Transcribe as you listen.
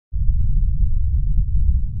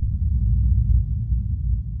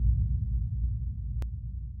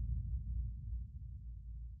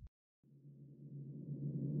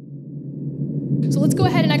let's go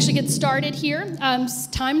ahead and actually get started here. It's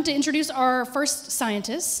time to introduce our first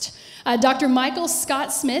scientist. Dr. Michael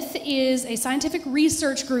Scott Smith is a scientific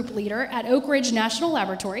research group leader at Oak Ridge National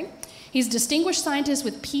Laboratory. He's a distinguished scientist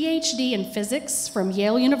with PhD in physics from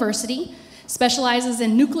Yale University, specializes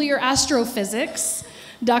in nuclear astrophysics.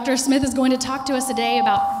 Dr. Smith is going to talk to us today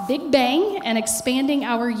about Big Bang and expanding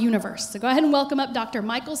our universe. So go ahead and welcome up Dr.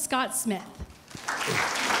 Michael Scott Smith.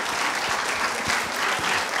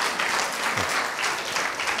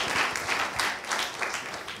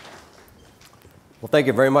 Well, thank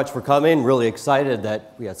you very much for coming. Really excited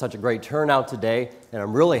that we had such a great turnout today, and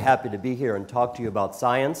I'm really happy to be here and talk to you about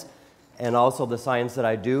science and also the science that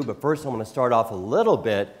I do. But first, I want to start off a little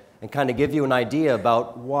bit and kind of give you an idea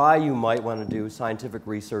about why you might want to do scientific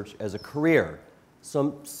research as a career.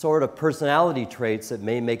 Some sort of personality traits that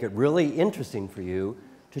may make it really interesting for you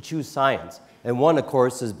to choose science. And one, of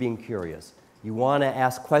course, is being curious. You want to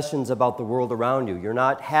ask questions about the world around you. You're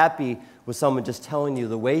not happy with someone just telling you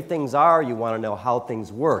the way things are. You want to know how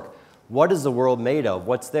things work. What is the world made of?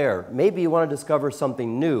 What's there? Maybe you want to discover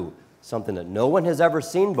something new, something that no one has ever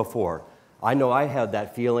seen before. I know I had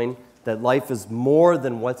that feeling that life is more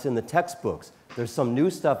than what's in the textbooks. There's some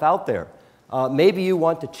new stuff out there. Maybe you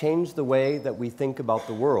want to change the way that we think about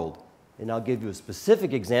the world. And I'll give you a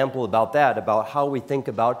specific example about that, about how we think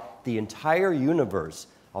about the entire universe.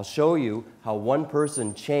 I'll show you how one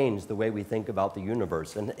person changed the way we think about the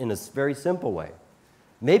universe in a very simple way.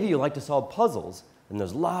 Maybe you like to solve puzzles, and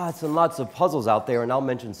there's lots and lots of puzzles out there, and I'll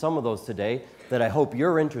mention some of those today that I hope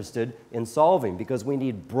you're interested in solving, because we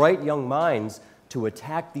need bright young minds to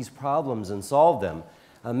attack these problems and solve them.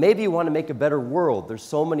 Maybe you want to make a better world. There's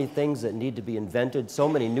so many things that need to be invented, so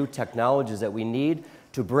many new technologies that we need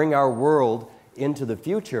to bring our world into the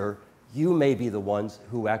future. You may be the ones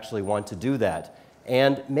who actually want to do that.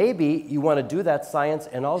 And maybe you want to do that science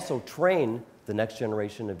and also train the next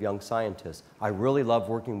generation of young scientists. I really love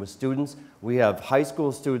working with students. We have high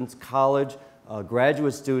school students, college,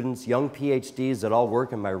 graduate students, young PhDs that all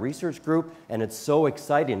work in my research group, and it's so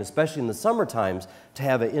exciting, especially in the summer times, to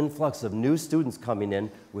have an influx of new students coming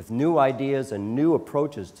in with new ideas and new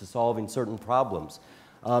approaches to solving certain problems.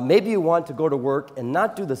 Maybe you want to go to work and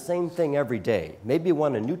not do the same thing every day. Maybe you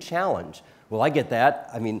want a new challenge. Well, I get that.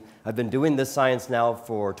 I mean, I've been doing this science now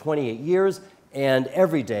for 28 years, and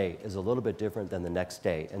every day is a little bit different than the next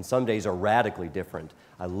day, and some days are radically different.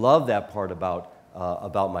 I love that part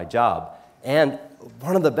about my job. And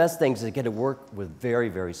one of the best things is to get to work with very,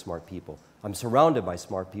 very smart people. I'm surrounded by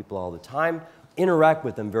smart people all the time, interact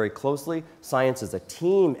with them very closely. Science is a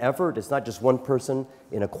team effort. It's not just one person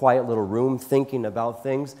in a quiet little room thinking about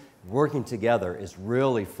things. Working together is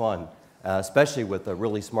really fun, especially with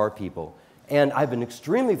really smart people. And I've been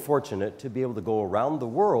extremely fortunate to be able to go around the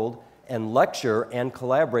world and lecture and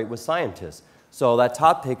collaborate with scientists. So that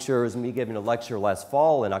top picture is me giving a lecture last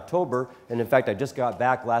fall in October, and in fact I just got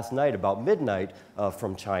back last night about midnight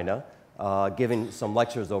from China, giving some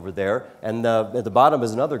lectures over there. And at the bottom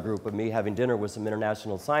is another group of me having dinner with some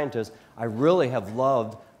international scientists. I really have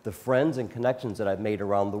loved the friends and connections that I've made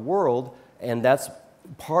around the world, and that's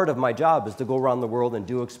part of my job, is to go around the world and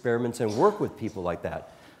do experiments and work with people like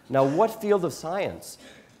that. Now, what field of science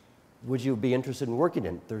would you be interested in working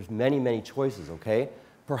in? There's many, many choices, okay?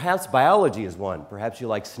 Perhaps biology is one. Perhaps you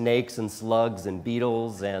like snakes and slugs and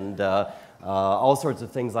beetles and all sorts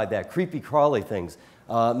of things like that, creepy crawly things.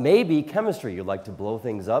 Maybe chemistry, you like to blow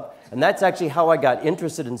things up. And that's actually how I got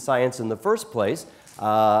interested in science in the first place.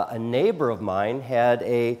 A neighbor of mine had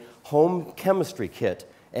a home chemistry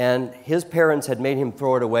kit, and his parents had made him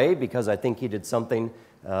throw it away because I think he did something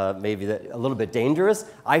maybe a little bit dangerous.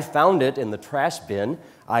 I found it in the trash bin.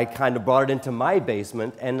 I kind of brought it into my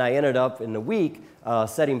basement, and I ended up in a week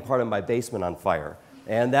setting part of my basement on fire.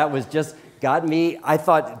 And that was just got me, I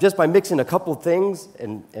thought, just by mixing a couple things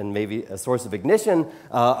and maybe a source of ignition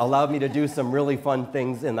allowed me to do some really fun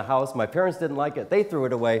things in the house. My parents didn't like it. They threw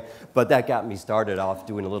it away, but that got me started off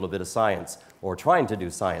doing a little bit of science, or trying to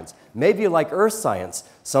do science. Maybe you like earth science,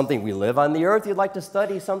 something we live on the earth. You'd like to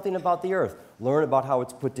study something about the earth, learn about how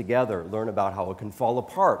it's put together, learn about how it can fall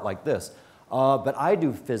apart like this. But I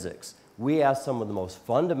do physics. We ask some of the most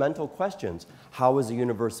fundamental questions. How is the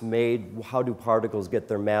universe made? How do particles get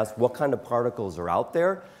their mass? What kind of particles are out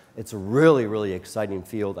there? It's a really, really exciting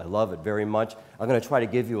field. I love it very much. I'm going to try to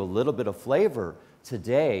give you a little bit of flavor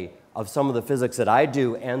today of some of the physics that I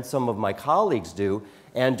do and some of my colleagues do.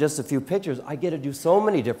 And just a few pictures. I get to do so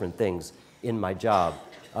many different things in my job.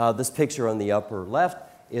 This picture on the upper left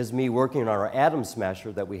is me working on our atom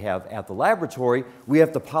smasher that we have at the laboratory. We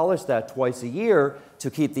have to polish that twice a year to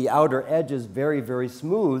keep the outer edges very, very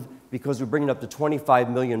smooth, because we're bringing up to 25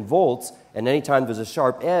 million volts, And anytime there's a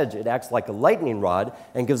sharp edge, it acts like a lightning rod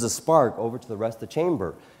and gives a spark over to the rest of the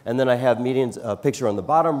chamber. And then I have meetings, a picture on the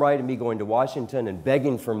bottom right of me going to Washington and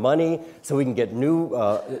begging for money so we can get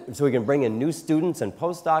so we can bring in new students and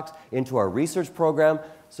postdocs into our research program.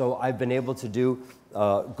 So I've been able to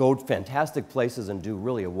go to fantastic places and do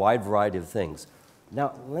really a wide variety of things.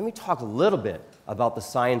 Now, let me talk a little bit about the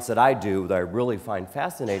science that I do that I really find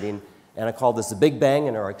fascinating, and I call this the Big Bang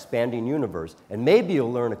and our expanding universe. And maybe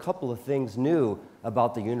you'll learn a couple of things new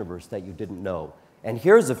about the universe that you didn't know. And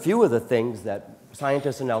here's a few of the things that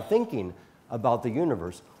scientists are now thinking about the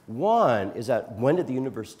universe. One is that when did the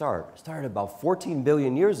universe start? It started about 14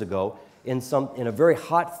 billion years ago in a very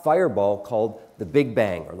hot fireball called the Big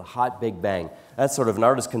Bang, or the hot Big Bang. That's sort of an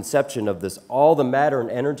artist's conception of this, all the matter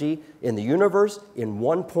and energy in the universe in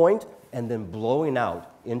one point and then blowing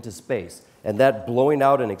out into space. And that blowing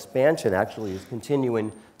out and expansion actually is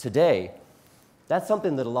continuing today. That's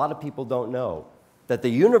something that a lot of people don't know, that the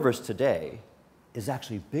universe today is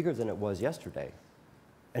actually bigger than it was yesterday.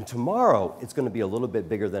 And tomorrow, it's going to be a little bit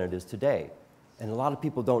bigger than it is today. And a lot of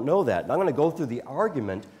people don't know that. And I'm going to go through the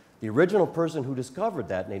argument, the original person who discovered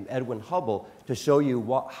that, named Edwin Hubble, to show you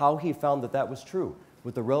how he found that that was true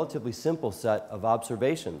with a relatively simple set of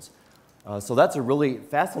observations. So that's a really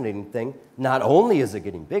fascinating thing. Not only is it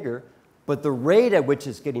getting bigger, but the rate at which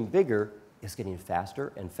it's getting bigger is getting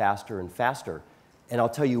faster and faster and faster. And I'll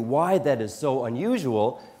tell you why that is so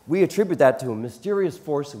unusual. We attribute that to a mysterious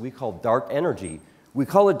force that we call dark energy. We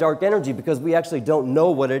call it dark energy because we actually don't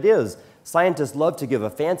know what it is. Scientists love to give a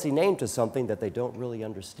fancy name to something that they don't really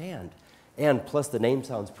understand. And plus, the name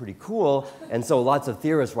sounds pretty cool, and so lots of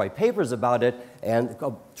theorists write papers about it and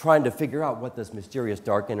trying to figure out what this mysterious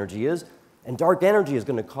dark energy is. And dark energy is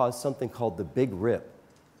going to cause something called the Big Rip.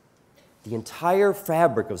 The entire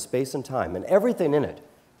fabric of space and time, and everything in it,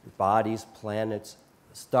 bodies, planets,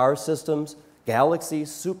 star systems, galaxies,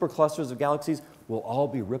 superclusters of galaxies, will all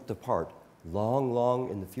be ripped apart long, long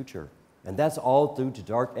in the future. And that's all due to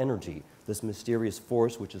dark energy, this mysterious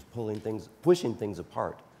force which is pushing things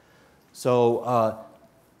apart. So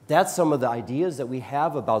that's some of the ideas that we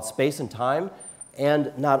have about space and time.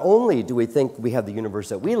 And not only do we think we have the universe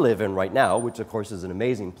that we live in right now, which of course is an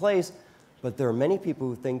amazing place, but there are many people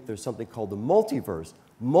who think there's something called the multiverse,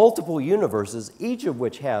 multiple universes, each of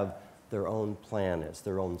which have their own planets,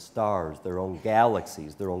 their own stars, their own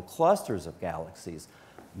galaxies, their own clusters of galaxies.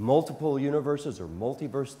 Multiple universes, or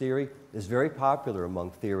multiverse theory, is very popular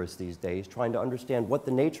among theorists these days, trying to understand what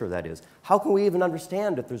the nature of that is. How can we even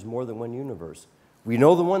understand if there's more than one universe? We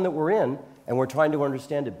know the one that we're in, and we're trying to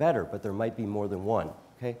understand it better, but there might be more than one.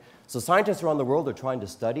 Okay? So scientists around the world are trying to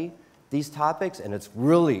study these topics, and it's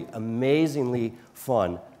really amazingly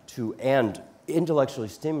fun and intellectually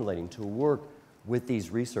stimulating to work with these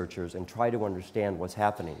researchers and try to understand what's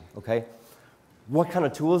happening. Okay? What kind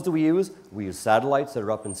of tools do we use? We use satellites that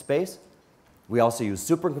are up in space. We also use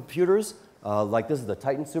supercomputers, like this is the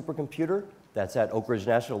Titan supercomputer that's at Oak Ridge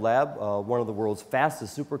National Lab, one of the world's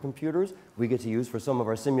fastest supercomputers we get to use for some of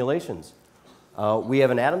our simulations. We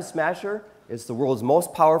have an atom smasher. It's the world's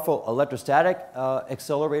most powerful electrostatic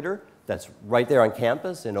accelerator that's right there on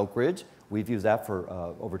campus in Oak Ridge. We've used that for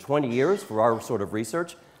over 20 years for our sort of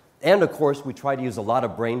research. And of course, we try to use a lot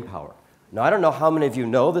of brain power. Now, I don't know how many of you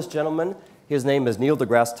know this gentleman. His name is Neil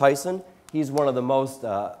deGrasse Tyson. He's one of the most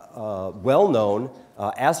well-known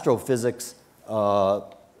astrophysics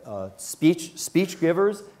speech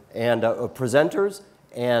givers and presenters,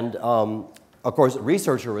 and of course, a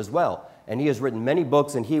researcher as well. And he has written many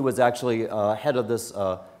books, and he was actually head of this,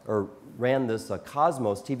 or ran this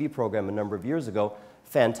Cosmos TV program a number of years ago.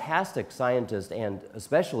 Fantastic scientist, and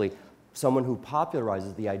especially someone who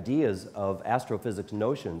popularizes the ideas of astrophysics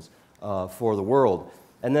notions for the world.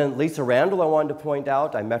 And then Lisa Randall, I wanted to point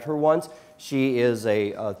out. I met her once. She is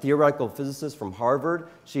a theoretical physicist from Harvard.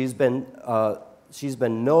 She's been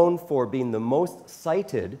known for being the most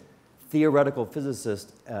cited theoretical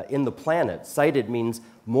physicist in the planet. Cited means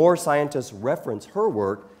more scientists reference her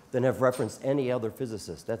work than have referenced any other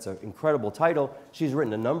physicist. That's an incredible title. She's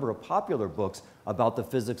written a number of popular books about the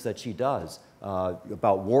physics that she does,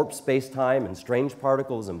 about warp space-time and strange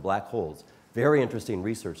particles and black holes. Very interesting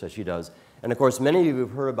research that she does. And of course, many of you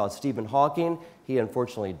have heard about Stephen Hawking. He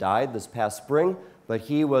unfortunately died this past spring, but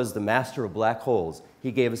he was the master of black holes.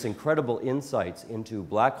 He gave us incredible insights into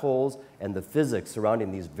black holes and the physics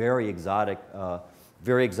surrounding these very exotic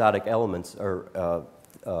elements or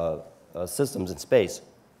systems in space.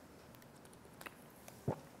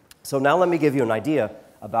 So now let me give you an idea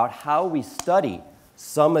about how we study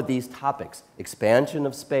some of these topics, expansion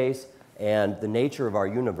of space and the nature of our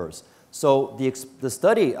universe. So the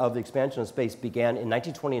study of the expansion of space began in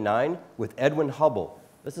 1929 with Edwin Hubble.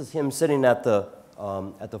 This is him sitting at the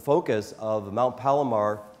focus of Mount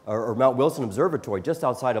Palomar, or Mount Wilson Observatory just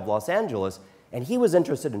outside of Los Angeles, and he was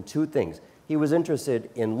interested in two things. He was interested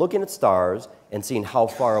in looking at stars and seeing how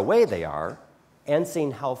far away they are and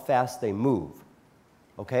seeing how fast they move.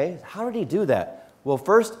 Okay? How did he do that? Well,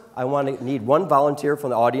 first, I need one volunteer from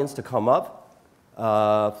the audience to come up.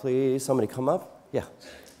 Please, somebody come up. Yeah.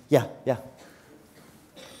 Yeah.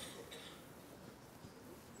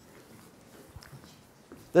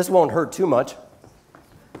 This won't hurt too much.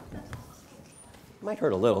 Might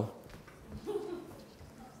hurt a little.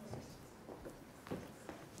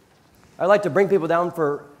 I like to bring people down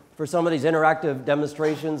for some of these interactive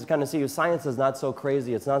demonstrations, kind of see science is not so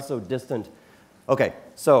crazy, it's not so distant. Okay,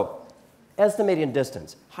 so estimating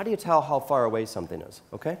distance. How do you tell how far away something is?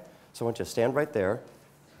 Okay, so I want you to stand right there,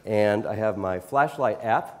 and I have my flashlight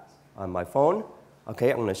app on my phone.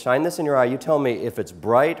 Okay, I'm going to shine this in your eye. You tell me if it's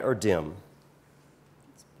bright or dim.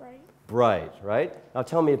 It's bright. Bright, right? Now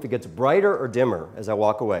tell me if it gets brighter or dimmer as I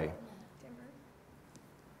walk away. Dimmer.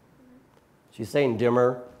 She's saying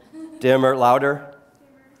dimmer. Dimmer, louder?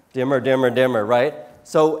 Dimmer, right?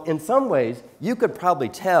 So in some ways, you could probably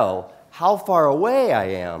tell how far away I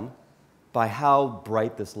am by how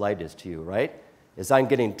bright this light is to you, right? As I'm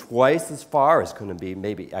getting twice as far, it's going to be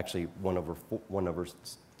maybe actually 1 over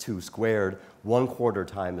 2 squared, 1/4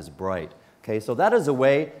 time as bright. Okay, so that is a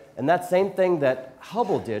way, and that same thing that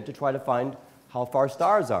Hubble did to try to find how far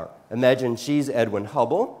stars are. Imagine she's Edwin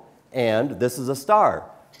Hubble, and this is a star.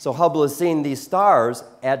 So Hubble is seeing these stars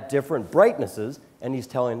at different brightnesses, and he's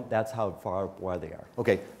telling that's how far away they are.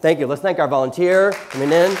 Okay, thank you. Let's thank our volunteer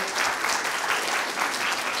coming in.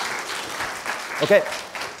 Okay,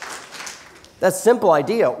 that's a simple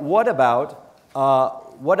idea. What about,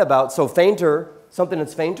 so fainter, something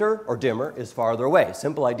that's fainter or dimmer is farther away.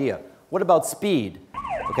 Simple idea. What about speed?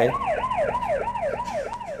 Okay.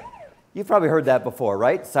 You've probably heard that before,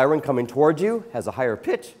 right? Siren coming towards you has a higher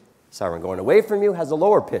pitch. Siren going away from you has a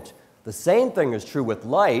lower pitch. The same thing is true with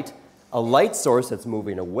light. A light source that's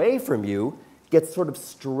moving away from you gets sort of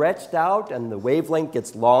stretched out, and the wavelength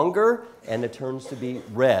gets longer, and it turns to be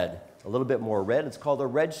red. A little bit more red. It's called a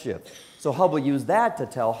redshift. So Hubble used that to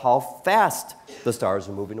tell how fast the stars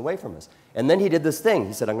are moving away from us. And then he did this thing.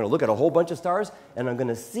 He said, I'm going to look at a whole bunch of stars, and I'm going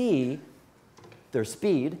to see their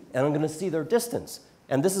speed, and I'm going to see their distance.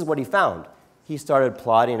 And this is what he found. He started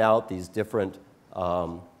plotting out these different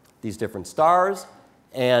stars.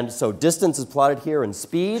 And so distance is plotted here in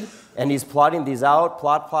speed, and he's plotting these out,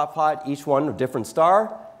 plot, each one a different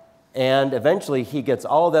star. And eventually he gets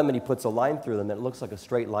all of them and he puts a line through them, and it looks like a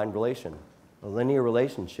straight line relation, a linear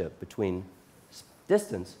relationship between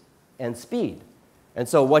distance and speed. And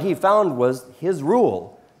so what he found was his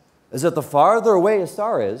rule is that the farther away a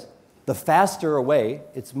star is, the faster away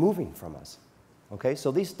it's moving from us. Okay, so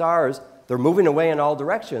these stars, they're moving away in all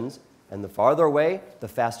directions, and the farther away, the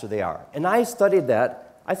faster they are. And I studied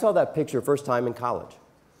that. I saw that picture first time in college.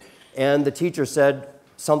 And the teacher said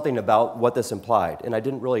something about what this implied, and I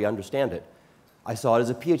didn't really understand it. I saw it as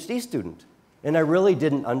a PhD student, and I really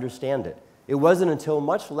didn't understand it. It wasn't until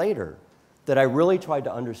much later that I really tried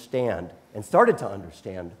to understand and started to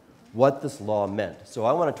understand what this law meant. So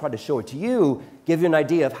I want to try to show it to you, give you an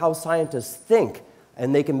idea of how scientists think,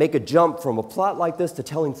 and they can make a jump from a plot like this to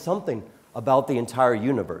telling something about the entire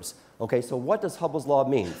universe. Okay, so what does Hubble's law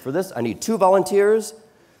mean? For this, I need 2 volunteers.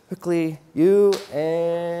 Quickly, you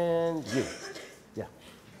and you. Yeah.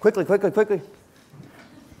 Quickly.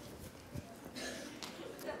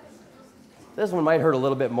 This one might hurt a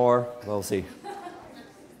little bit more. We'll see.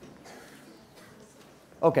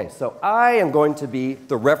 Okay, so I am going to be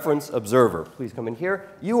the reference observer. Please come in here.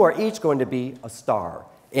 You are each going to be a star.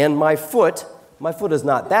 And my foot is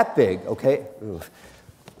not that big, okay? Ooh.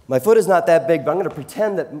 My foot is not that big, but I'm going to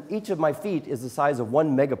pretend that each of my feet is the size of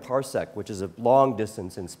 1 megaparsec, which is a long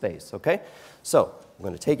distance in space, okay? So I'm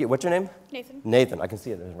going to take it. What's your name? Nathan. Nathan. I can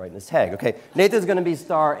see it right in his tag, okay? Nathan's going to be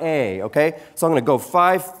star A, okay? So I'm going to go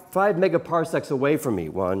 5 megaparsecs away from me.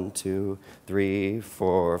 1, 2, 3,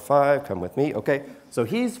 4, 5. Come with me, okay? So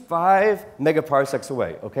he's 5 megaparsecs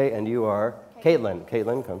away, okay? And you are Caitlin.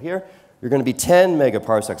 Caitlin, come here. You're going to be 10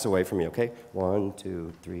 megaparsecs away from me, okay? 1,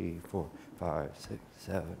 2, 3, 4, 5, 6,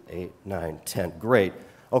 7, 8, 9, 10. Great.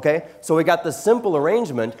 Okay, so we got the simple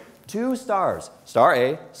arrangement. 2 stars, star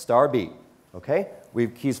A, star B. Okay,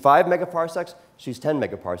 he's 5 megaparsecs, she's 10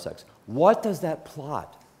 megaparsecs. What does that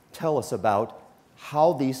plot tell us about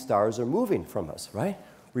how these stars are moving from us, right?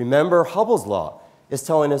 Remember, Hubble's law is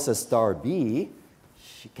telling us that star B,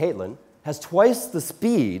 Caitlin, has twice the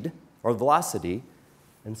speed or velocity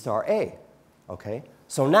and star A, okay?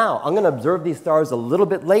 So now I'm going to observe these stars a little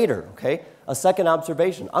bit later, okay? A second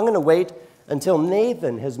observation. I'm going to wait until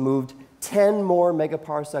Nathan has moved 10 more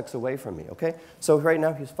megaparsecs away from me, okay? So right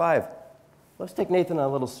now he's 5. Let's take Nathan on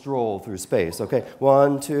a little stroll through space, okay?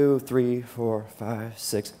 1, 2, 3, 4, 5,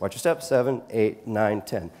 6. Watch your step. 7, 8, 9,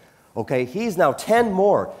 10. Okay, he's now 10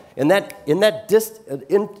 more. In that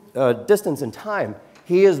distance in time,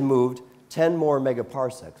 he has moved 10 more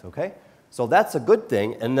megaparsecs, okay? So that's a good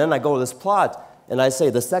thing. And then I go to this plot, and I say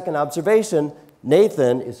the second observation,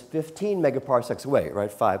 Nathan is 15 megaparsecs away,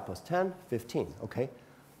 right? 5 plus 10, 15, okay?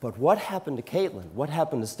 But what happened to Caitlin? What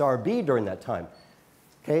happened to star B during that time?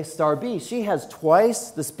 Okay, star B, she has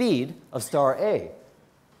twice the speed of star A.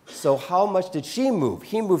 So how much did she move?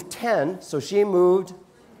 He moved 10, so she moved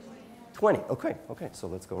 20. Okay, so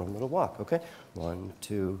let's go on a little walk, okay? 1,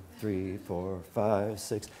 2, 3, 4, 5,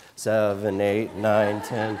 6, 7, 8, 9,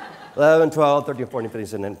 10, 11, 12, 13, 14, 15,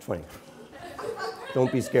 16, and 20.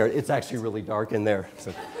 Don't be scared. It's actually really dark in there,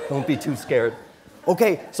 so don't be too scared.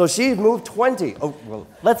 Okay, so she's moved 20. Oh, well,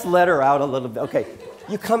 let's let her out a little bit. Okay,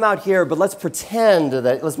 you come out here, but let's pretend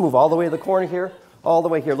that, let's move all the way to the corner here, all the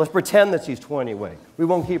way here. Let's pretend that she's 20 away. We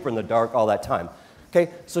won't keep her in the dark all that time. Okay,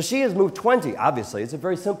 so she has moved 20, obviously. It's a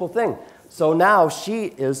very simple thing. So now she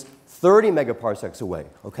is 30 megaparsecs away,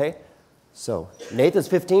 okay? So Nathan's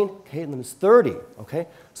 15, Caitlin's 30, okay?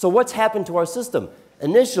 So what's happened to our system?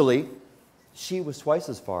 Initially, she was twice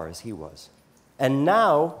as far as he was. And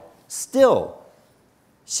now, still,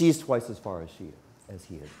 she's twice as far as he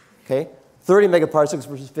is, okay? 30 megaparsecs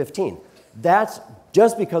versus 15. That's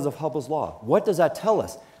just because of Hubble's law. What does that tell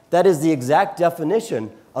us? That is the exact definition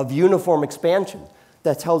of uniform expansion.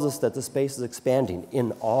 That tells us that the space is expanding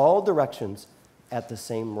in all directions at the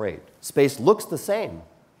same rate. Space looks the same,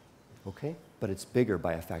 okay? But it's bigger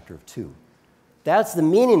by a factor of 2. That's the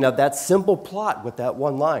meaning of that simple plot with that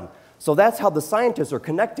one line. So that's how the scientists are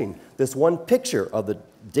connecting this one picture of the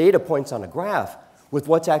data points on a graph with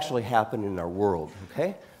what's actually happening in our world,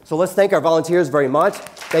 okay? So let's thank our volunteers very much.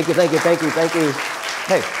 Thank you, thank you, thank you, thank you.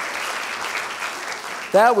 Hey,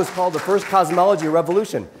 that was called the first cosmology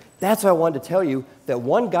revolution. That's why I wanted to tell you that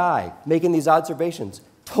one guy making these observations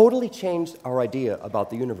totally changed our idea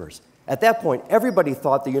about the universe. At that point, everybody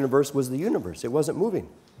thought the universe was the universe. It wasn't moving.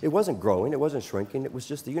 It wasn't growing. It wasn't shrinking. It was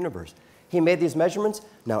just the universe. He made these measurements.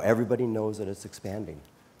 Now everybody knows that it's expanding.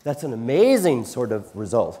 That's an amazing sort of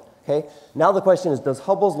result. Okay? Now the question is, does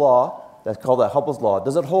Hubble's law, that's called that Hubble's law,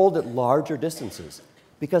 does it hold at larger distances?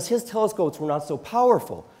 Because his telescopes were not so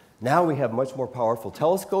powerful. Now we have much more powerful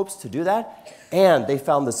telescopes to do that. And they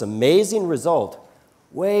found this amazing result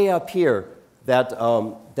way up here that,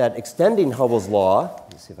 that extending Hubble's law,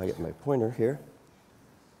 let me see if I get my pointer here.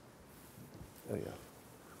 Oh, yeah.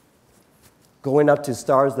 Going up to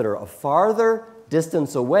stars that are a farther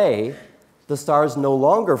distance away, the stars no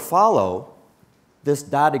longer follow this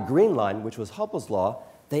dotted green line, which was Hubble's law.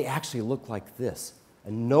 They actually look like this.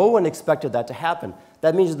 And no one expected that to happen.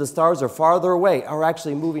 That means that the stars are farther away, are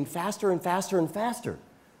actually moving faster and faster and faster.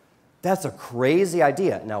 That's a crazy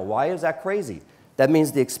idea. Now, why is that crazy? That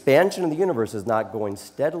means the expansion of the universe is not going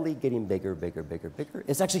steadily getting bigger, bigger, bigger, bigger.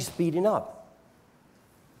 It's actually speeding up.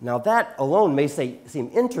 Now, that alone may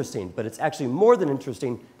seem interesting, but it's actually more than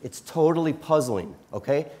interesting. It's totally puzzling,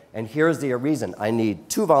 okay? And here's the reason. I need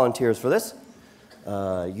 2 volunteers for this.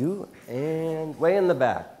 You and way in the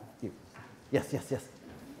back. You. Yes, yes, yes.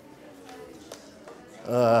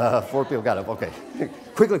 4 people got it. Okay.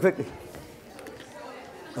 Quickly, quickly.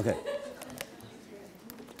 Okay.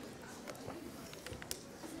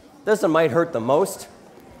 This one might hurt the most.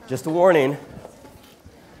 Just a warning.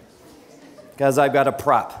 Because I've got a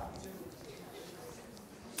prop.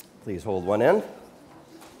 Please hold one end.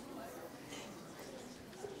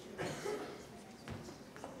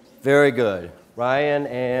 Very good. Ryan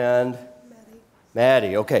and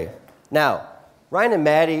Maddie. Okay. Now, Ryan and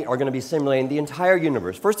Maddie are going to be simulating the entire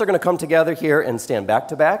universe. First, they're going to come together here and stand back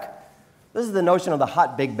to back. This is the notion of the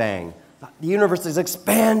hot Big Bang. The universe is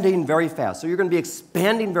expanding very fast. So you're going to be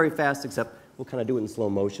expanding very fast, except we'll kind of do it in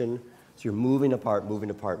slow motion. So you're moving apart,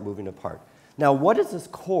 moving apart, moving apart. Now, what is this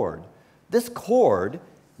chord? This chord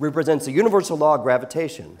represents the universal law of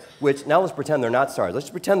gravitation, which, now let's pretend they're not stars. Let's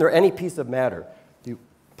just pretend they're any piece of matter. You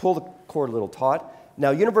pull the cord a little taut.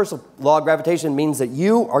 Now, universal law of gravitation means that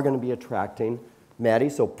you are going to be attracting Maddie,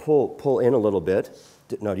 so pull in a little bit.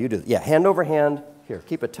 No, you do it. Yeah, hand over hand. Here,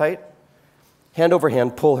 keep it tight. Hand over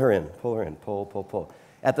hand, pull her in, pull, pull, pull.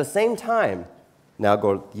 At the same time,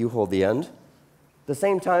 now you hold the end. At the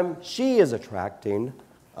same time, she is attracting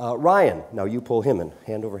Ryan. Now you pull him in,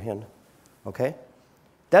 hand over hand, okay?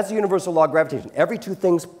 That's the universal law of gravitation. Every 2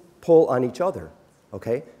 things pull on each other.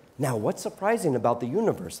 okay? Now, what's surprising about the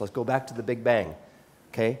universe? Let's go back to the Big Bang,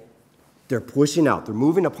 okay? They're pushing out. They're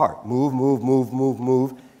moving apart. Move, move, move, move,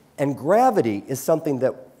 move. And gravity is something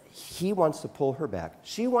that he wants to pull her back.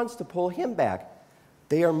 She wants to pull him back.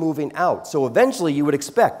 They are moving out. So eventually you would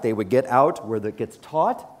expect they would get out where it gets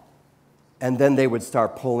taut, and then they would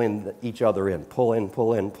start pulling each other in. Pull in,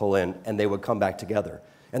 pull in, pull in, and they would come back together.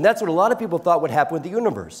 And that's what a lot of people thought would happen with the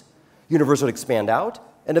universe. The universe would expand out,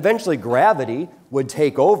 and eventually gravity would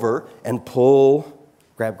take over and pull,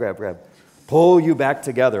 grab, grab, grab, pull you back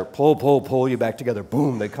together, pull, pull, pull you back together.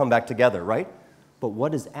 Boom, they come back together, right? But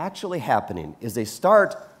what is actually happening is they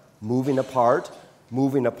start moving apart,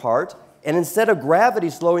 and instead of gravity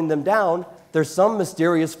slowing them down, there's some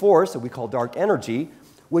mysterious force that we call dark energy,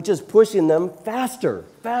 which is pushing them faster,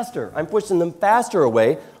 faster. I'm pushing them faster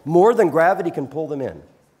away, more than gravity can pull them in.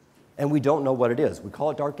 And we don't know what it is. We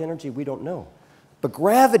call it dark energy, we don't know. But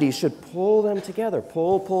gravity should pull them together,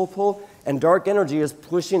 pull, pull, pull, and dark energy is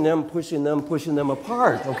pushing them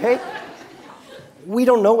apart, okay? We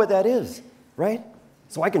don't know what that is, right?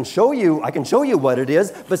 So I can show you what it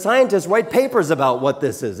is, but scientists write papers about what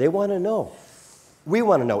this is. They want to know. We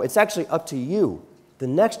want to know. It's actually up to you, the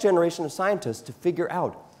next generation of scientists, to figure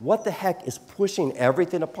out what the heck is pushing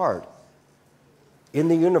everything apart in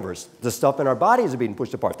the universe. The stuff in our bodies are being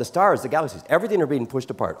pushed apart. The stars, the galaxies, everything are being pushed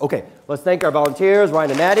apart. Okay, let's thank our volunteers,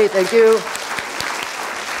 Ryan and Maddie. Thank you.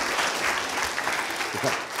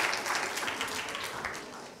 Okay.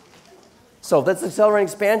 So that's accelerating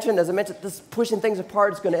expansion. As I mentioned, this pushing things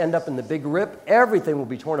apart is going to end up in the Big Rip. Everything will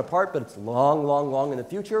be torn apart, but it's long, long, long in the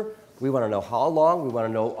future. We want to know how long. We want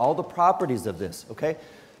to know all the properties of this, okay?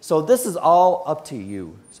 So this is all up to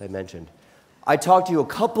you, as I mentioned. I talked to you a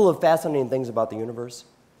couple of fascinating things about the universe,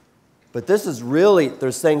 but this is really,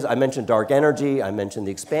 there's things, I mentioned dark energy, I mentioned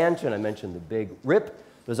the expansion, I mentioned the Big Rip,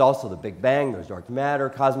 there's also the Big Bang, there's dark matter,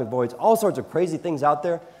 cosmic voids, all sorts of crazy things out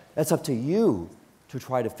there. That's up to you to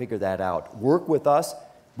try to figure that out. Work with us.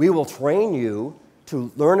 We will train you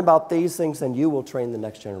to learn about these things, and you will train the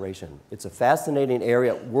next generation. It's a fascinating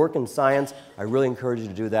area. Work in science, I really encourage you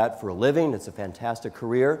to do that for a living. It's a fantastic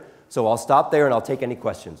career. So I'll stop there and I'll take any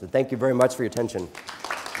questions. And thank you very much for your attention.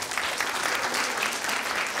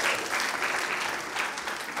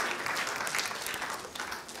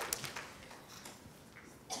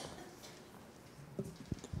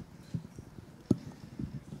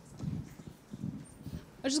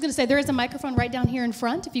 I was just going to say, there is a microphone right down here in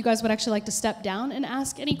front if you guys would actually like to step down and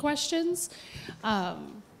ask any questions.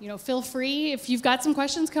 You know, feel free. If you've got some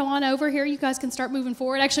questions, come on over here. You guys can start moving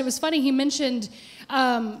forward. Actually, it was funny. He mentioned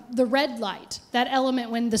the red light, that element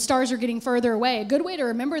when the stars are getting further away. A good way to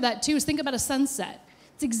remember that, too, is think about a sunset.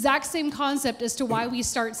 It's the exact same concept as to why we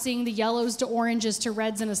start seeing the yellows to oranges to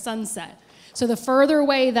reds in a sunset. So the further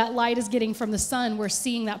away that light is getting from the sun, we're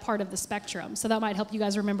seeing that part of the spectrum. So that might help you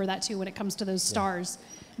guys remember that, too, when it comes to those stars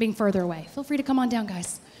being further away. Feel free to come on down,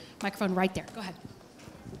 guys. Microphone right there. Go ahead.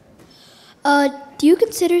 Do you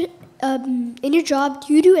consider, in your job,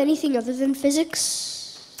 do you do anything other than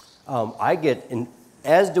physics?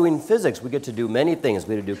 As doing physics, we get to do many things.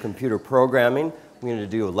 We get to do computer programming. We're going to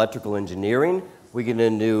do electrical engineering. We're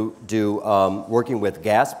going to do working with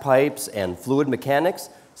gas pipes and fluid mechanics.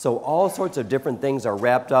 So all sorts of different things are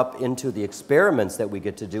wrapped up into the experiments that we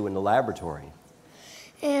get to do in the laboratory.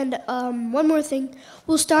 And one more thing.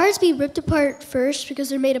 Will stars be ripped apart first because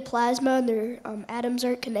they're made of plasma and their atoms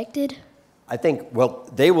aren't connected? I think, well,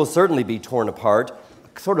 they will certainly be torn apart.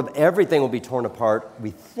 Sort of everything will be torn apart, we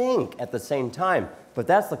think, at the same time. But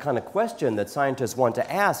that's the kind of question that scientists want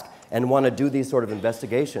to ask and want to do these sort of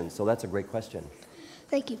investigations. So that's a great question.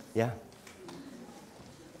 Thank you. Yeah.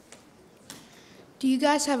 Do you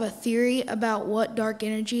guys have a theory about what dark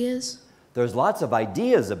energy is? There's lots of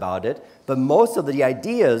ideas about it, but most of the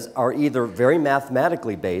ideas are either very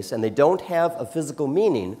mathematically based and they don't have a physical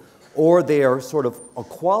meaning, or they are sort of a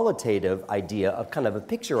qualitative idea, a kind of a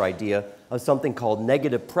picture idea of something called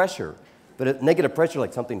negative pressure. But negative pressure,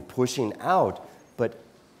 like something pushing out, but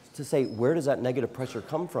to say, where does that negative pressure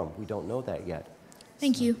come from? We don't know that yet.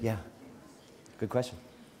 Thank you. Yeah, good question.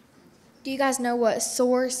 Do you guys know what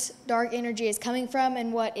source dark energy is coming from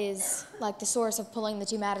and what is like the source of pulling the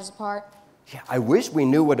two matters apart? Yeah, I wish we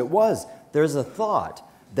knew what it was. There's a thought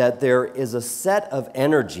that there is a set of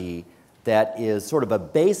energy that is sort of a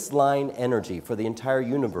baseline energy for the entire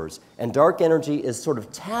universe. And dark energy is sort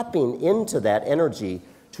of tapping into that energy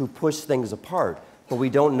to push things apart. But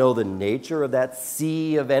we don't know the nature of that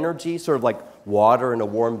sea of energy, sort of like water in a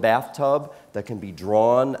warm bathtub that can be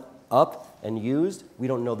drawn up and used. We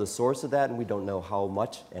don't know the source of that, and we don't know how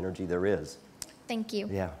much energy there is. Thank you.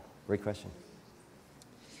 Yeah, great question.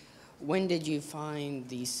 When did you find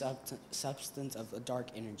the substance of the dark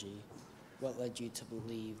energy? What led you to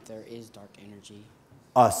believe there is dark energy?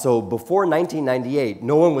 So before 1998,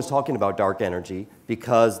 no one was talking about dark energy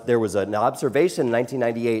because there was an observation in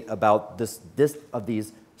 1998 about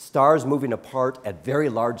these stars moving apart at very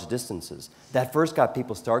large distances. That first got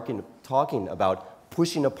people talking about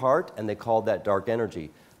pushing apart, and they called that dark energy.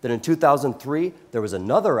 Then in 2003, there was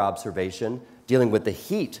another observation dealing with the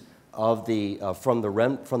heat of from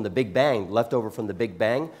the Big Bang, left over from the Big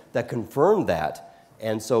Bang, that confirmed that.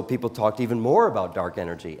 And so people talked even more about dark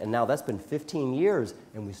energy. And now that's been 15 years,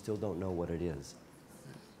 and we still don't know what it is.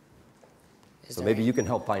 So maybe you can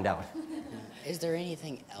help find out. Is there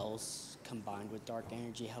anything else combined with dark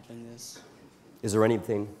energy helping this? Is there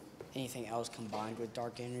anything? Anything else combined with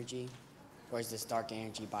dark energy? Or is this dark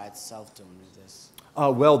energy by itself doing this?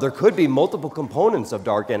 Well, there could be multiple components of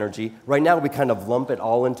dark energy. Right now, we kind of lump it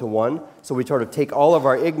all into one. So we sort of take all of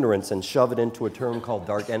our ignorance and shove it into a term called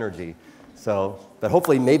dark energy. So, but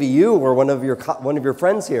hopefully maybe you or one of your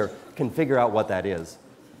friends here can figure out what that is.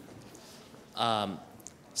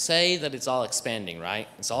 Say that it's all expanding, right?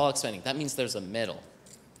 It's all expanding. That means there's a middle.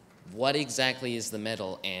 What exactly is the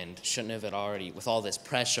middle, and shouldn't have it already, with all this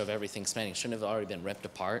pressure of everything expanding, shouldn't have already been ripped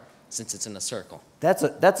apart since it's in a circle? That's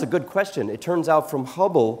a good question. It turns out from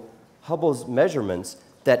Hubble's measurements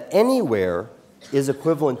that anywhere is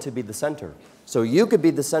equivalent to be the center. So you could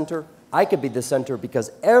be the center, I could be the center,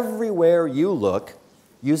 because everywhere you look,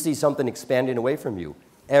 you see something expanding away from you.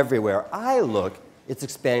 Everywhere I look, it's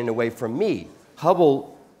expanding away from me.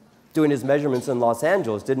 Hubble, doing his measurements in Los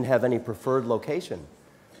Angeles, didn't have any preferred location.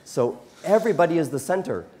 So everybody is the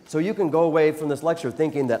center. So you can go away from this lecture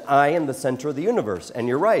thinking that I am the center of the universe, and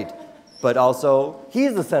you're right. But also,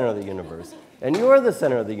 he's the center of the universe, and you're the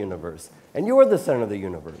center of the universe, and you're the center of the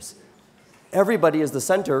universe. Everybody is the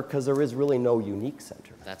center because there is really no unique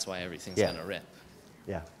center. That's why everything's going to rip.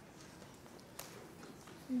 Yeah.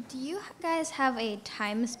 Do you guys have a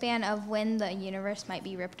time span of when the universe might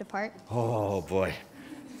be ripped apart? Oh, boy.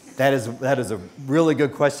 That is a really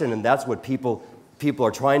good question, and that's what people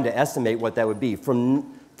are trying to estimate what that would be. From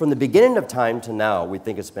the beginning of time to now, we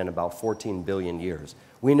think it's been about 14 billion years.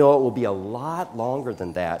 We know it will be a lot longer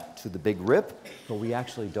than that to the Big Rip, but we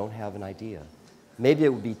actually don't have an idea. Maybe it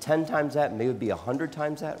would be 10 times that, maybe it would be 100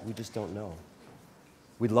 times that. We just don't know.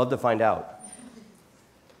 We'd love to find out.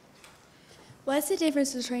 What's the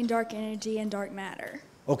difference between dark energy and dark matter?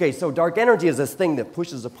 Okay, so dark energy is this thing that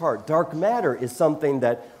pushes apart. Dark matter is something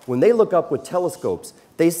that when they look up with telescopes,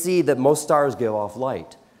 they see that most stars give off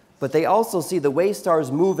light. But they also see the way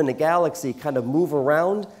stars move in a galaxy kind of move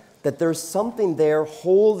around, that there's something there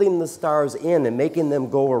holding the stars in and making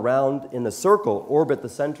them go around in a circle, orbit the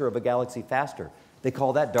center of a galaxy faster. They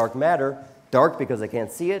call that dark matter. Dark because they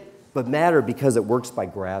can't see it, but matter because it works by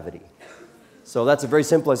gravity. So that's a very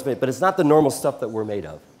simple explanation, but it's not the normal stuff that we're made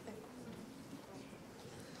of.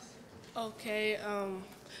 Okay,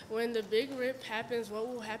 when the Big Rip happens, what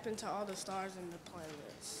will happen to all the stars and the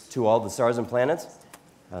planets? To all the stars and planets?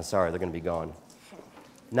 Sorry, they're going to be gone.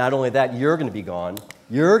 Not only that, you're going to be gone.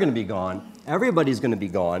 You're going to be gone. Everybody's going to be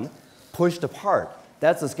gone, pushed apart.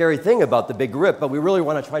 That's the scary thing about the Big Rip, but we really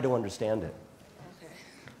want to try to understand it. Okay.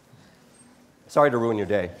 Sorry to ruin your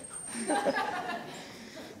day.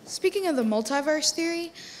 Speaking of the multiverse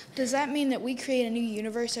theory, does that mean that we create a new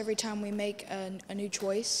universe every time we make a new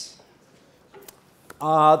choice?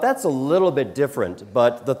 That's a little bit different,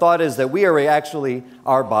 but the thought is that we are actually,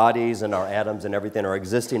 our bodies and our atoms and everything are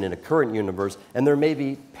existing in a current universe, and there may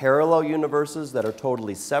be parallel universes that are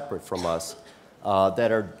totally separate from us,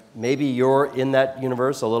 that are, maybe you're in that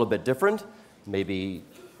universe a little bit different, maybe,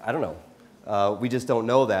 I don't know. We just don't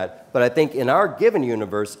know that. But I think in our given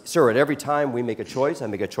universe, sure, at every time we make a choice, I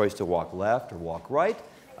make a choice to walk left or walk right,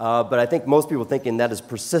 but I think most people thinking that is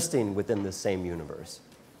persisting within the same universe.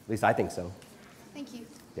 At least I think so. Thank you.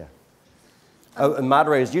 Yeah. And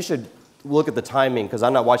moderators, you should look at the timing, because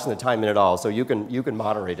I'm not watching the timing at all, so you can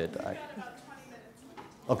moderate it.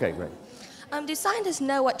 Okay, great. Do scientists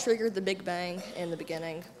know what triggered the Big Bang in the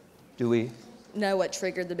beginning? Do we? Know what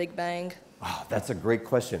triggered the Big Bang? Oh, that's a great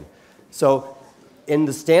question. So in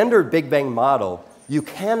the standard Big Bang model, you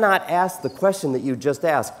cannot ask the question that you just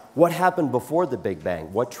asked, what happened before the Big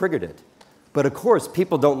Bang? What triggered it? But of course,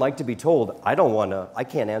 people don't like to be told, I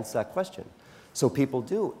can't answer that question. So people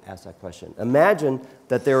do ask that question. Imagine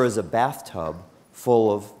that there is a bathtub full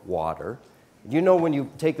of water. You know when you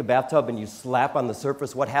take the bathtub and you slap on the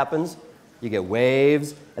surface, what happens? You get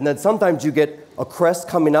waves, and then sometimes you get a crest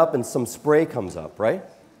coming up and some spray comes up, right?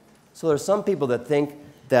 So there's some people that think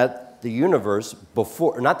that the universe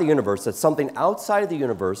that something outside of the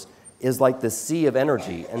universe is like the sea of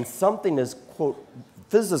energy, and something is, quote,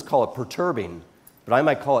 physicists call it perturbing, but I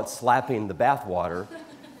might call it slapping the bathwater,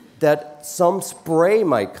 that some spray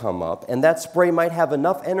might come up, and that spray might have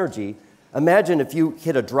enough energy. Imagine if you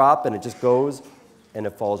hit a drop and it just goes and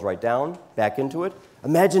it falls right down, back into it.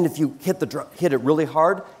 Imagine if you hit it really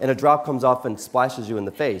hard and a drop comes off and splashes you in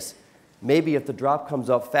the face. Maybe if the drop comes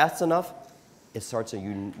up fast enough, it starts a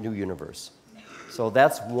new universe. So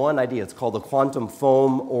that's one idea. It's called the quantum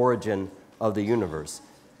foam origin of the universe.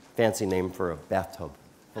 Fancy name for a bathtub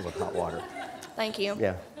full of hot water. Thank you.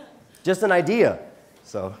 Yeah. Just an idea.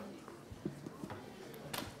 So.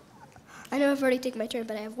 I know I've already taken my turn,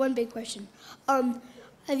 but I have one big question.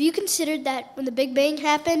 Have you considered that when the Big Bang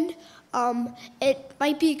happened, it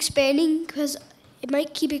might be expanding because it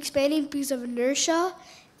might keep expanding because of inertia,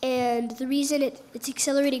 and the reason it's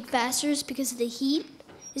accelerating faster is because of the heat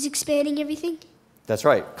is expanding everything? That's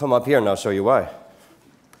right. Come up here and I'll show you why.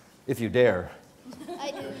 If you dare.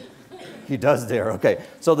 I do. He does dare. Okay.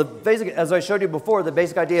 So the basic, as I showed you before, the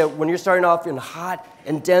basic idea, when you're starting off in hot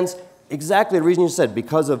and dense, exactly the reason you said,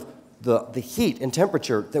 because of the heat and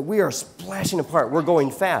temperature, that we are splashing apart. We're going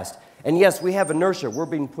fast. And yes, we have inertia. We're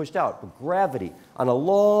being pushed out. But gravity, on a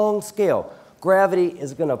long scale, gravity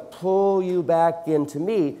is going to pull you back into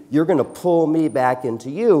me. You're going to pull me back into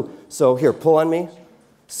you. So here, pull on me.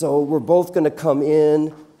 So we're both going to come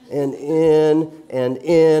in and in and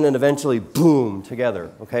in and eventually boom together,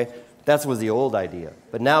 okay? That was the old idea.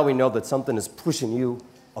 But now we know that something is pushing you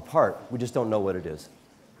apart. We just don't know what it is.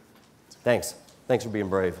 Thanks. Thanks for being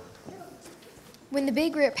brave. When the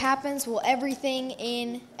big rip happens, will everything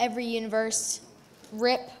in every universe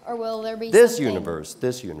rip, or will there be This something? universe.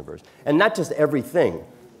 And not just everything,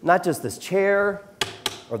 not just this chair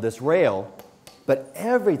or this rail, but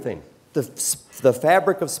everything. The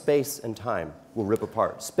fabric of space and time will rip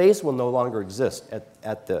apart. Space will no longer exist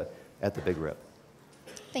at the Big Rip.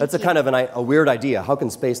 That's a kind of a weird idea. How can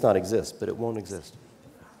space not exist? But it won't exist.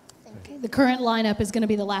 Okay, the current lineup is going to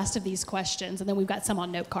be the last of these questions, and then we've got some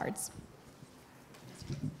on note cards.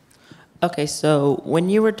 Okay, so when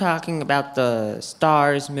you were talking about the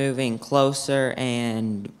stars moving closer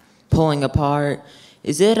and pulling apart,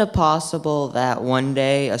 is it possible that one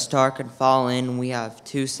day a star could fall in and we have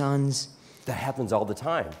two suns? That happens all the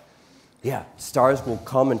time. Yeah, stars will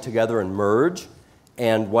come and together and merge,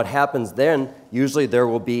 and what happens then, usually there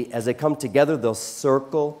will be, as they come together, they'll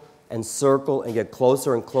circle and get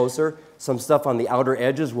closer and closer. Some stuff on the outer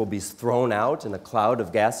edges will be thrown out in a cloud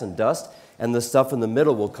of gas and dust, and the stuff in the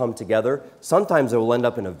middle will come together. Sometimes it will end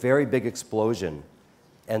up in a very big explosion,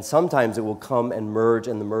 and sometimes it will come and merge,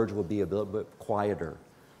 and the merge will be a little bit quieter.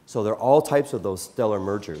 So there are all types of those stellar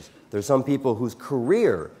mergers. There's some people whose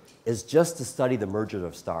career is just to study the merger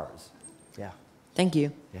of stars. Yeah. Thank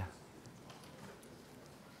you. Yeah.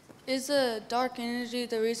 Is the dark energy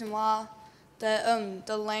the reason why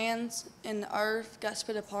the lands and the earth got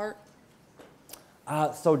split apart?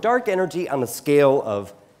 So dark energy on a scale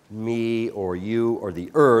of me or you or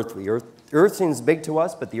the Earth seems big to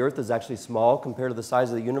us, but the Earth is actually small compared to the size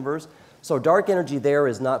of the universe. So dark energy there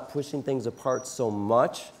is not pushing things apart so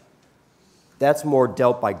much. That's more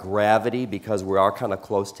dealt by gravity because we are kind of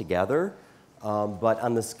close together. But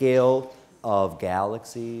on the scale of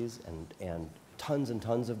galaxies and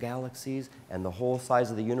tons of galaxies and the whole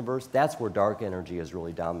size of the universe, that's where dark energy is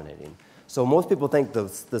really dominating. So most people think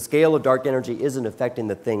the scale of dark energy isn't affecting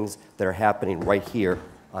the things that are happening right here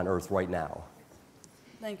on Earth right now.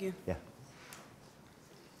 Thank you. Yeah.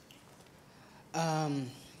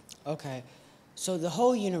 Okay, so the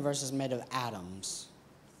whole universe is made of atoms.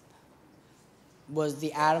 Was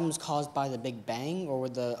the atoms caused by the Big Bang, or were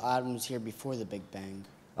the atoms here before the Big Bang?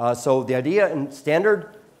 So the idea in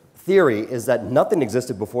standard theory is that nothing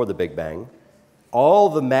existed before the Big Bang. All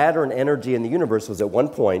the matter and energy in the universe was at one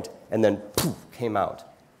point, and then poof, came out.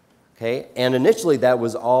 Okay? And initially that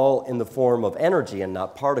was all in the form of energy and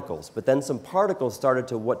not particles. But then some particles started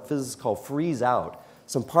to what physicists call freeze out.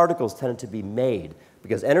 Some particles tended to be made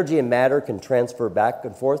because energy and matter can transfer back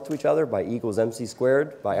and forth to each other by E equals mc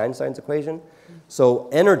squared by Einstein's equation. So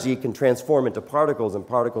energy can transform into particles and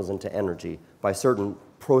particles into energy by certain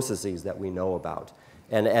processes that we know about.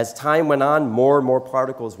 And as time went on, more and more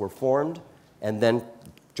particles were formed and then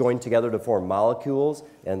joined together to form molecules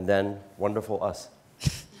and then wonderful us.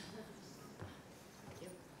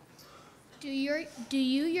 Do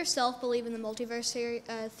you yourself believe in the multiverse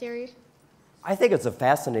theory? I think it's a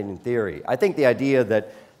fascinating theory. I think the idea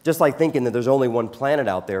that, just like thinking that there's only one planet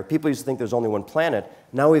out there, people used to think there's only one planet.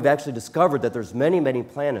 Now we've actually discovered that there's many, many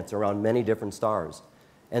planets around many different stars.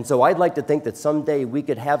 And so I'd like to think that someday we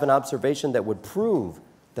could have an observation that would prove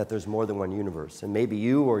that there's more than one universe. And maybe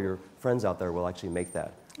you or your friends out there will actually make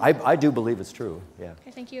that. I do believe it's true, yeah.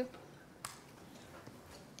 Okay, thank you.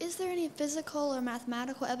 Is there any physical or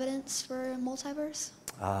mathematical evidence for multiverse?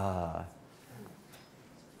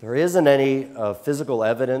 There isn't any physical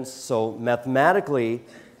evidence, so mathematically,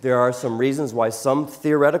 there are some reasons why some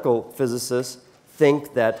theoretical physicists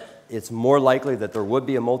think that it's more likely that there would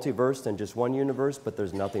be a multiverse than just one universe, but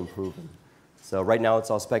there's nothing proven. So right now it's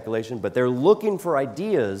all speculation, but they're looking for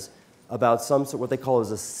ideas about some sort, what they call as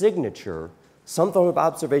a signature, some sort of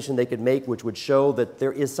observation they could make which would show that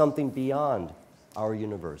there is something beyond our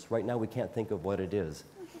universe. Right now we can't think of what it is.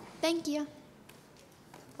 Thank you.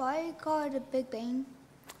 Why call it a Big Bang?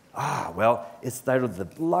 Well, it's the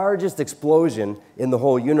largest explosion in the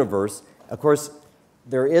whole universe. Of course,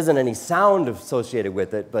 there isn't any sound associated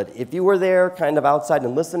with it, but if you were there kind of outside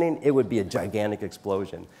and listening, it would be a gigantic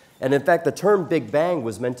explosion. And in fact, the term Big Bang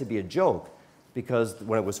was meant to be a joke because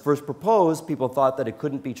when it was first proposed, people thought that it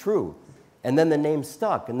couldn't be true. And then the name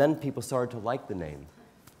stuck, and then people started to like the name.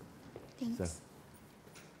 Thanks. So.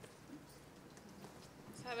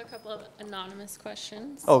 I have a couple of anonymous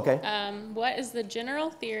questions. Okay. What is the general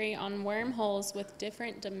theory on wormholes with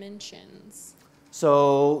different dimensions?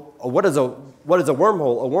 So what is a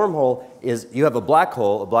wormhole? A wormhole is you have a black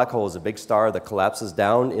hole. A black hole is a big star that collapses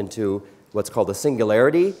down into what's called a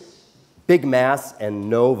singularity, big mass and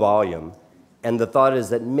no volume. And the thought is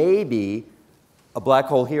that maybe a black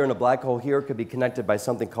hole here and a black hole here could be connected by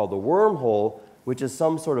something called a wormhole, which is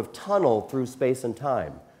some sort of tunnel through space and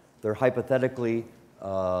time. They're hypothetically,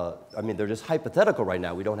 they're just hypothetical right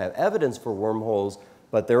now. We don't have evidence for wormholes,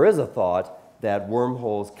 but there is a thought that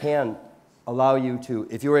wormholes can allow you to,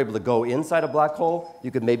 if you were able to go inside a black hole,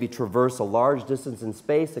 you could maybe traverse a large distance in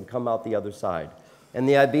space and come out the other side. And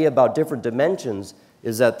the idea about different dimensions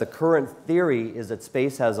is that the current theory is that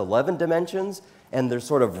space has 11 dimensions, and they're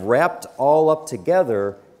sort of wrapped all up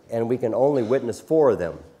together, and we can only witness 4 of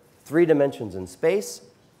them. 3 dimensions in space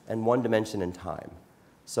and 1 dimension in time.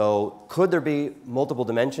 So could there be multiple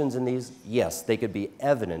dimensions in these? Yes, they could be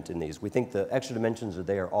evident in these. We think the extra dimensions are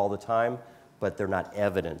there all the time, but they're not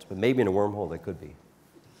evident. But maybe in a wormhole they could be.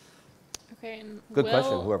 Okay, and Good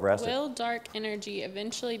question, whoever asked it. Will dark energy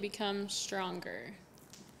eventually become stronger?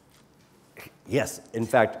 Yes, in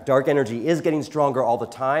fact, dark energy is getting stronger all the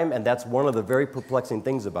time, and that's one of the very perplexing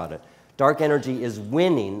things about it. Dark energy is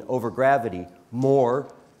winning over gravity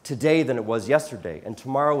more today than it was yesterday, and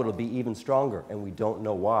tomorrow it'll be even stronger, and we don't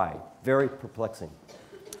know why. Very perplexing.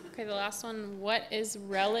 Okay, the last one, what is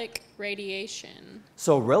relic radiation?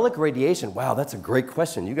 So relic radiation, wow, that's a great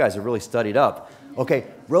question. You guys have really studied up. Okay,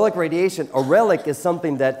 relic radiation, a relic is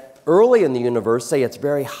something that early in the universe, say it's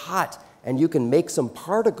very hot, and you can make some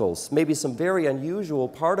particles, maybe some very unusual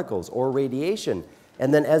particles or radiation.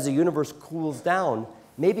 And then as the universe cools down,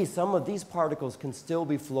 maybe some of these particles can still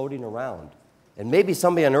be floating around. And maybe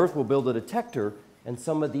somebody on Earth will build a detector, and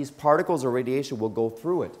some of these particles or radiation will go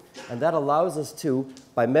through it. And that allows us to,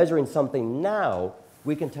 by measuring something now,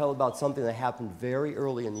 we can tell about something that happened very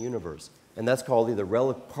early in the universe. And that's called either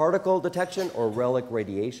relic particle detection or relic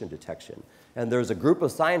radiation detection. And there's a group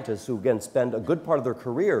of scientists who, again, spend a good part of their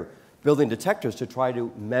career building detectors to try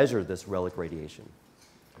to measure this relic radiation.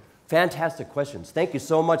 Fantastic questions. Thank you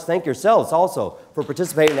so much. Thank yourselves also for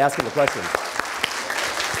participating and asking the questions.